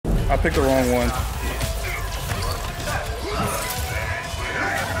I picked the wrong one.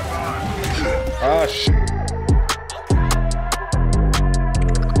 Ah, shit.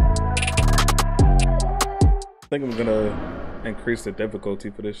 I think I'm gonna increase the difficulty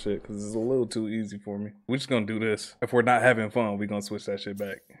for this shit because it's a little too easy for me. We're just gonna do this. If we're not having fun, we're gonna switch that shit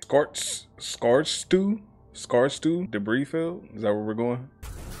back. Scar stew, debris field. Is that where we're going?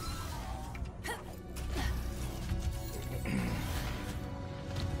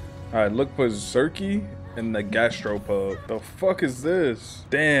 All right, look for Zerky in the gastropub. The fuck is this?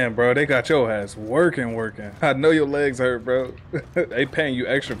 Damn, bro, they got your ass working. I know your legs hurt, bro. They paying you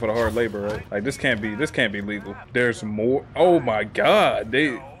extra for the hard labor, right? Like this can't be legal. There's more. Oh my god,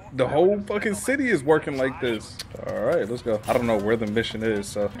 the whole fucking city is working like this. All right, let's go. I don't know where the mission is,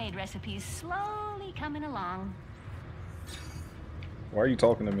 so. Made recipes slowly coming along. Why are you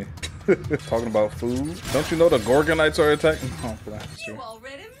talking to me? Talking about food? Don't you know the Gorgonites are attacking? Oh, You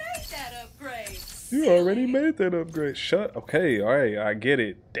already made that upgrade. You already made that upgrade. Shut. Okay, all right, I get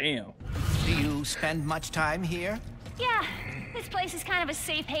it. Damn. Do you spend much time here? Yeah, this place is kind of a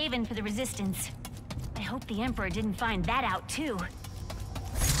safe haven for the Resistance. I hope the Emperor didn't find that out too.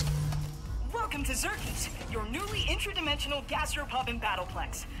 Welcome to Zerky's, your newly intradimensional gastropub and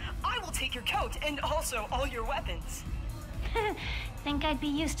battleplex. I will take your coat and also all your weapons. Think I'd be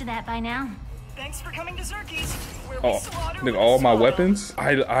used to that by now. Thanks for coming to Zerky's, where we slaughter nigga, all my weapons?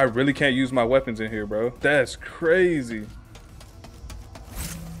 I really can't use my weapons in here, bro. That's crazy.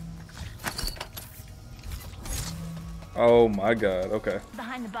 Oh my god, okay.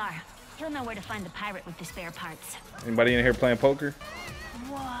 Behind the bar. He'll know where to find the pirate with the spare parts. Anybody in here playing poker?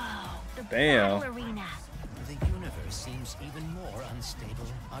 Whoa, the Damn. battle arena. The universe seems even more unstable,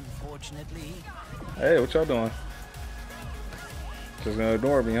 unfortunately. Hey, what y'all doing? Just gonna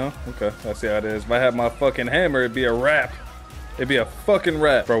ignore me, huh? Okay, I see how it is. If I had my fucking hammer, it'd be a wrap. It'd be a fucking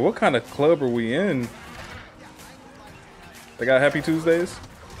wrap. Bro, what kind of club are we in? They got Happy Tuesdays?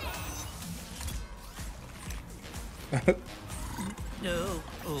 No.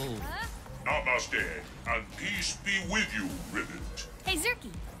 Oh. Namaste, and peace be with you, Ribbit. Hey, Zerky,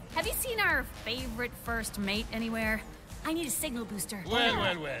 have you seen our favorite first mate anywhere? I need a signal booster.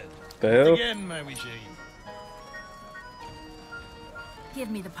 Well. The hell? Again, my wee Jane. Give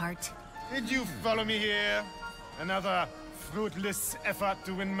me the part. Did you follow me here? Another fruitless effort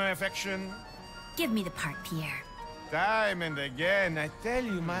to win my affection? Give me the part, Pierre. Time and again, I tell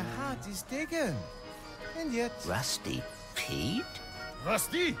you, my heart is taken. And yet... Rusty Pete?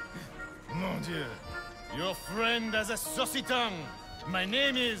 Rusty? Mon Dieu. Your friend has a saucy tongue. My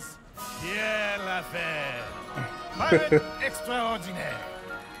name is Pierre Lafayette. Pirate extraordinaire.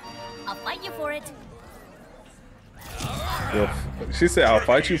 I'll fight you for it. Yeah. She said, I'll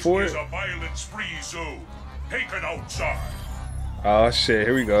fight you for it? Is a violent spree zone. Taken outside. Oh shit,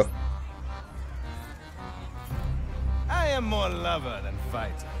 here we go. I am more lover than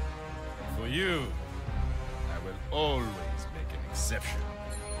fighter. For you, I will always make an exception.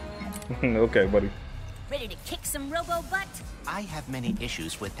 Okay, buddy. Ready to kick some robo-butt? I have many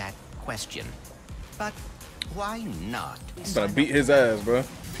issues with that question. But why not? I'm about to beat his ass, bro.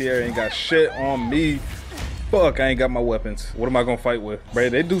 Pierre ain't got shit on me. Fuck, I ain't got my weapons. What am I gonna fight with? Bro,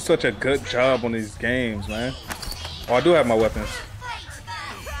 they do such a good job on these games, man. Oh, I do have my weapons.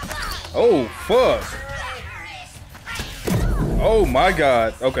 Oh, fuck. Oh my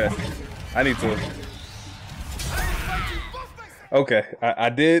god. Okay. I need to. Okay, I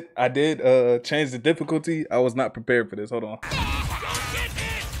did change the difficulty. I was not prepared for this. Hold on.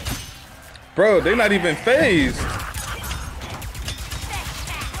 Bro, they're not even phased.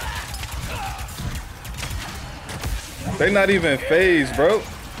 They're not even phased, bro.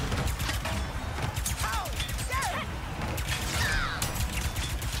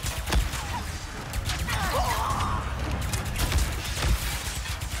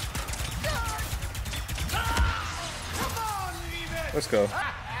 Let's go.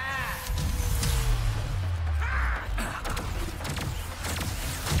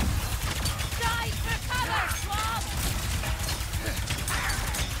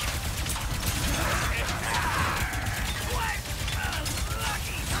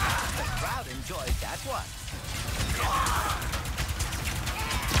 Enjoyed that one.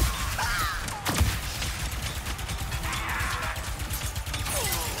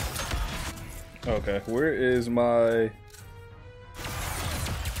 Okay, where is my...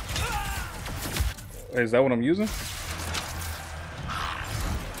 Is that what I'm using?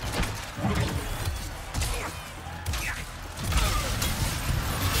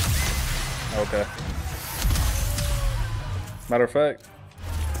 Okay. Matter of fact,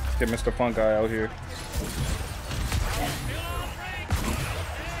 get Mr. Fun Guy out here.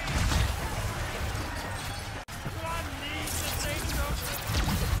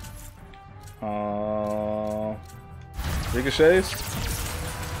 Ricochets?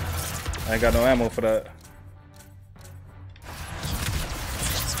 I ain't got no ammo for that.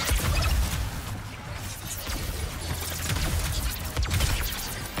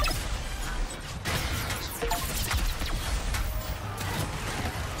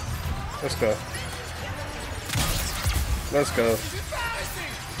 Let's go. Let's go.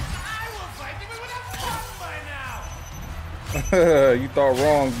 You thought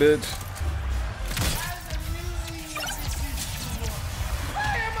wrong, bitch.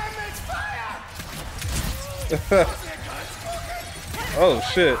 Oh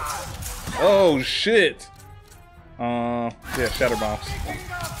shit. Oh shit. Yeah, shatter bombs.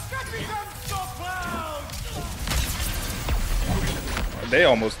 They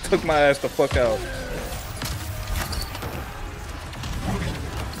almost took my ass the fuck out.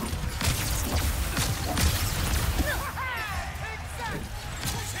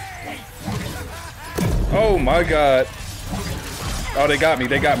 Oh my god. Oh, they got me.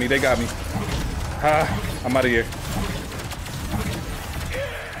 They got me. They got me. Ah, I'm out of here.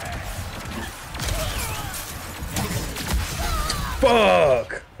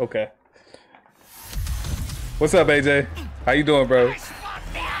 Fuck. Okay. What's up, AJ? How you doing, bro?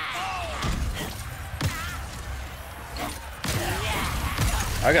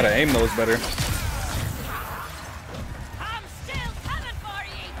 I gotta aim those better. I'm still coming for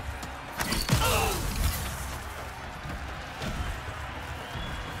you.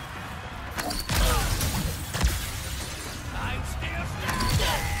 I'm still standing.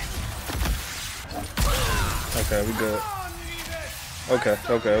 Okay, we good. Okay,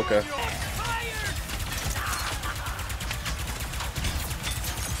 okay, okay.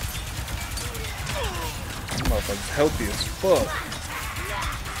 This motherfucker's healthy as fuck.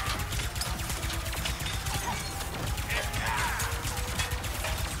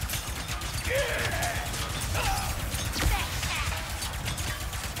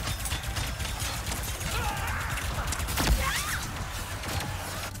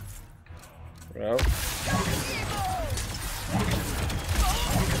 Well.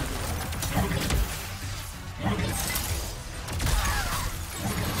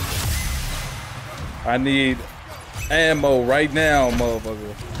 I need ammo right now,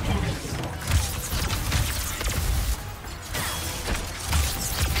 motherfucker.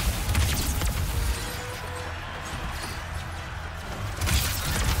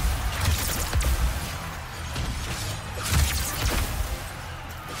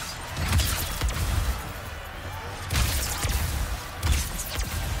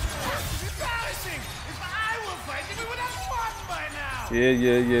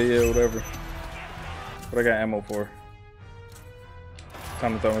 Yeah, whatever. What I got ammo for?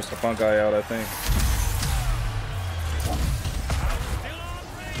 Time to throw Mr. Fungi out, I think.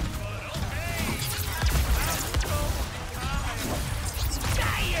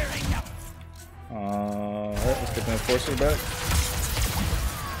 Alright, let's get the enforcer back.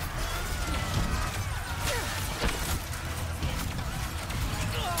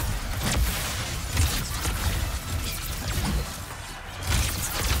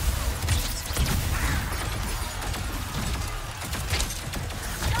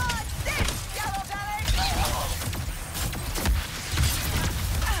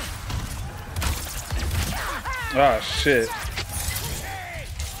 Ah, shit.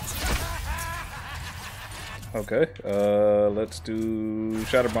 Okay, let's do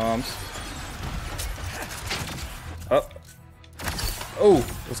shatter bombs. Up. Oh,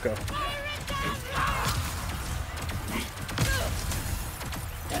 let's go.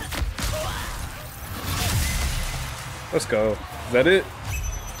 Let's go. Is that it?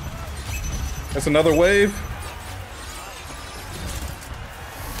 That's another wave?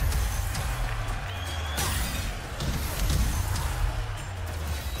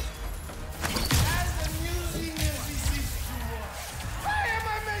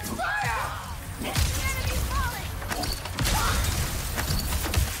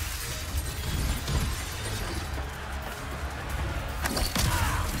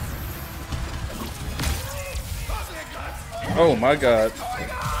 Oh my god.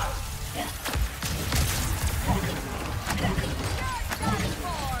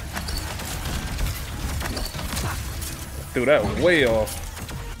 Threw that way off.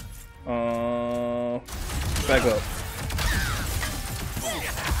 Back up.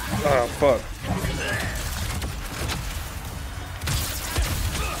 Oh fuck.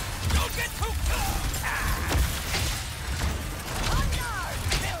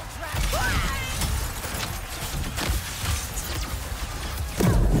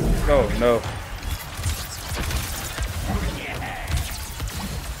 Oh no.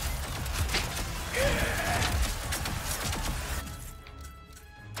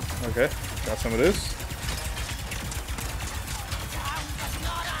 Okay, got some of this.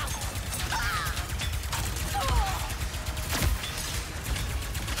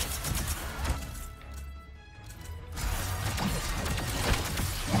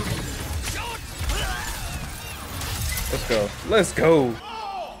 Let's go. Let's go.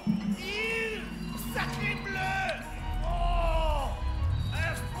 Oh, il sacré bleu! Oh,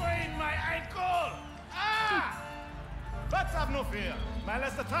 I sprained my ankle. Ah! But have no fear. My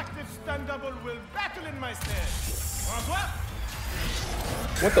less attractive stand double will battle in my stead. François?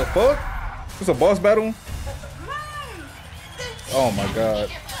 What the fuck? This a boss battle? Oh my god.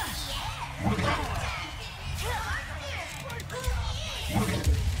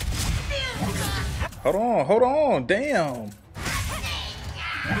 Hold on, damn.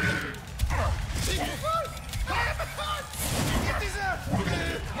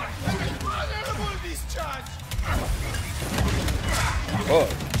 Fuck.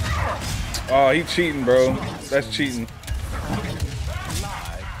 Oh, he cheating, bro. That's cheating.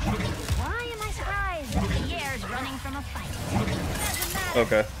 Why am I surprised that Pierre's running from a fight? Doesn't matter.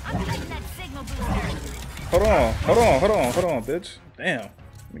 Okay. I'm taking that signal booster. Hold on, bitch. Damn.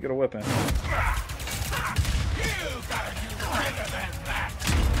 Let me get a weapon.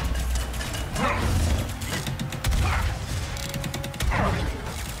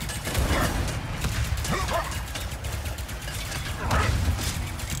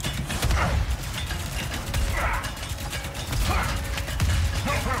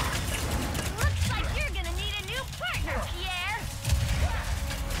 Looks like you're gonna need a new partner, Pierre.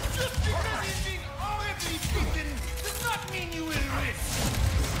 Just because he's being horribly beaten does not mean you will win.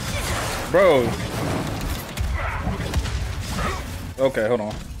 Bro. Okay, hold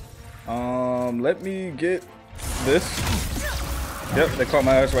on. Let me get this. Yep, they caught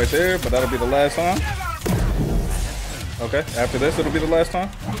my ass right there, but that'll be the last time. Okay, after this, it'll be the last time.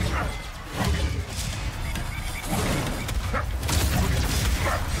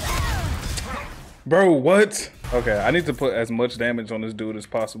 Bro, what? Okay, I need to put as much damage on this dude as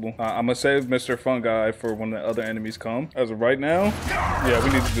possible. I'm gonna save Mr. Fun Guy for when the other enemies come. As of right now, yeah,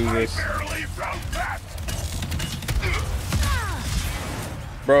 we need to do this.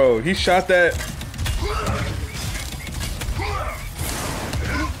 Bro, he shot that.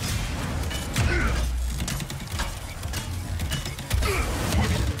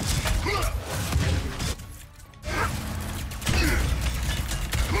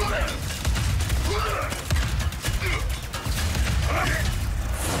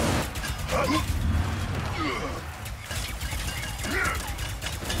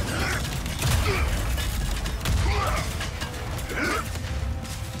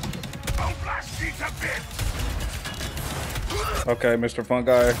 Okay, Mr. Fun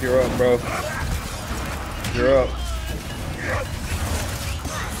Guy, you're up, bro. You're up.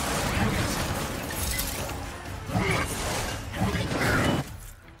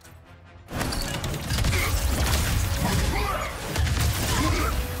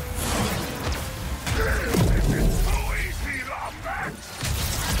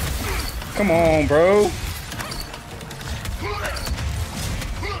 Come on, bro.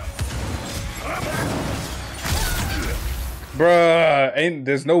 Bruh,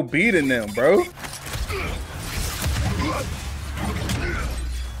 there's no beat in them, bro.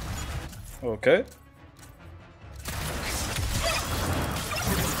 Okay.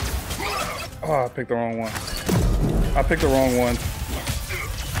 Oh, I picked the wrong one. I picked the wrong one.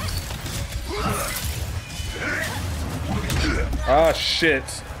 Ah, shit.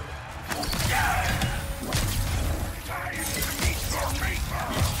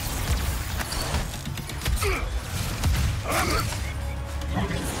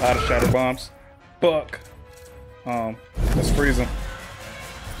 Out of shatter bombs. Fuck. Let's freeze him.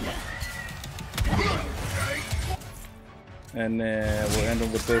 And then we'll end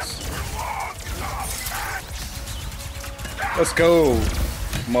him with this. Let's go,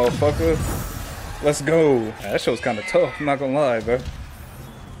 motherfucker. Let's go. That shit was kind of tough. I'm not gonna lie, bro.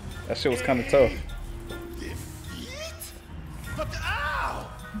 That shit was kind of tough. Defeat? But ow!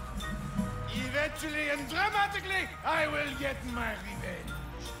 Eventually and dramatically, I will get my revenge.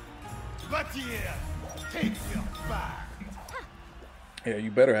 But here, take your back. Yeah,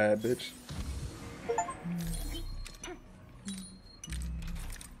 you better have, bitch.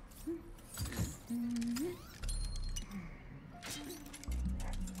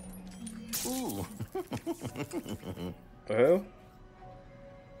 Ooh. The hell?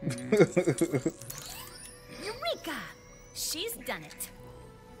 Eureka! She's done it.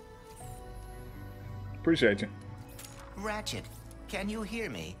 Appreciate you. Ratchet, can you hear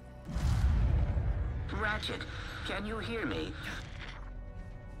me? Ratchet, can you hear me?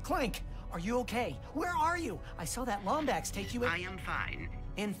 Clank, are you okay? Where are you? I saw that Lombax take you in. I am fine.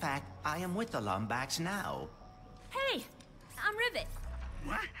 In fact, I am with the Lombax now. Hey, I'm Rivet.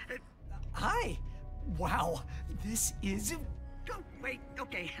 What? Hi. Wow, this is... Oh, wait,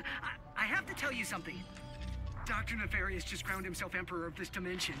 okay. I have to tell you something. Dr. Nefarious just crowned himself Emperor of this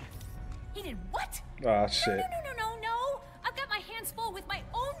dimension. He did what? Ah, shit. No. I've got my hands full with my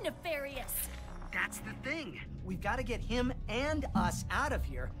own Nefarious. That's the thing. We've got to get him and us out of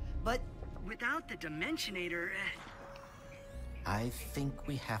here, but... Without the Dimensionator... I think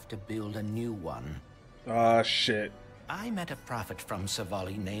we have to build a new one. Ah, shit. I met a prophet from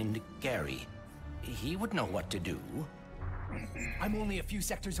Savali named Gary. He would know what to do. I'm only a few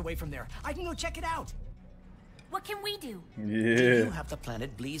sectors away from there. I can go check it out. What can we do? Do Yeah. you have the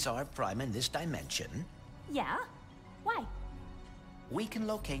planet Blizar Prime in this dimension? Yeah? Why? We can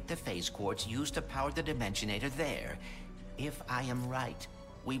locate the phase quartz used to power the Dimensionator there. If I am right,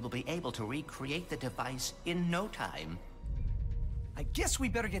 we will be able to recreate the device in no time. I guess we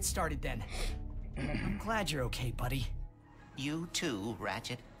better get started then. I'm glad you're okay, buddy. You too,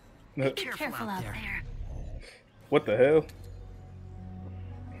 Ratchet. Be careful out there. What the hell?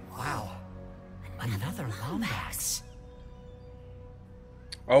 Wow. Another Lombax.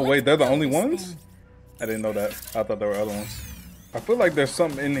 Oh wait, they're the only This ones? thing. I didn't know that. I thought there were other ones. I feel like there's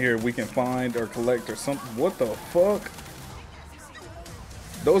something in here we can find or collect or something. What the fuck?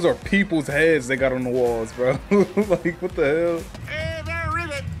 Those are people's heads they got on the walls, bro. Like, what the hell? Hey there,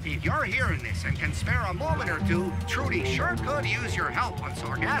 Rivet. If you're hearing this and can spare a moment or two, Trudy sure could use your help on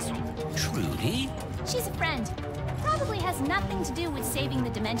Sargasso. Trudy? She's a friend. Probably has nothing to do with saving the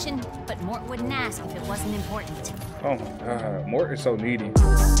dimension, but Mort wouldn't ask if it wasn't important. Oh my god, Mort is so needy.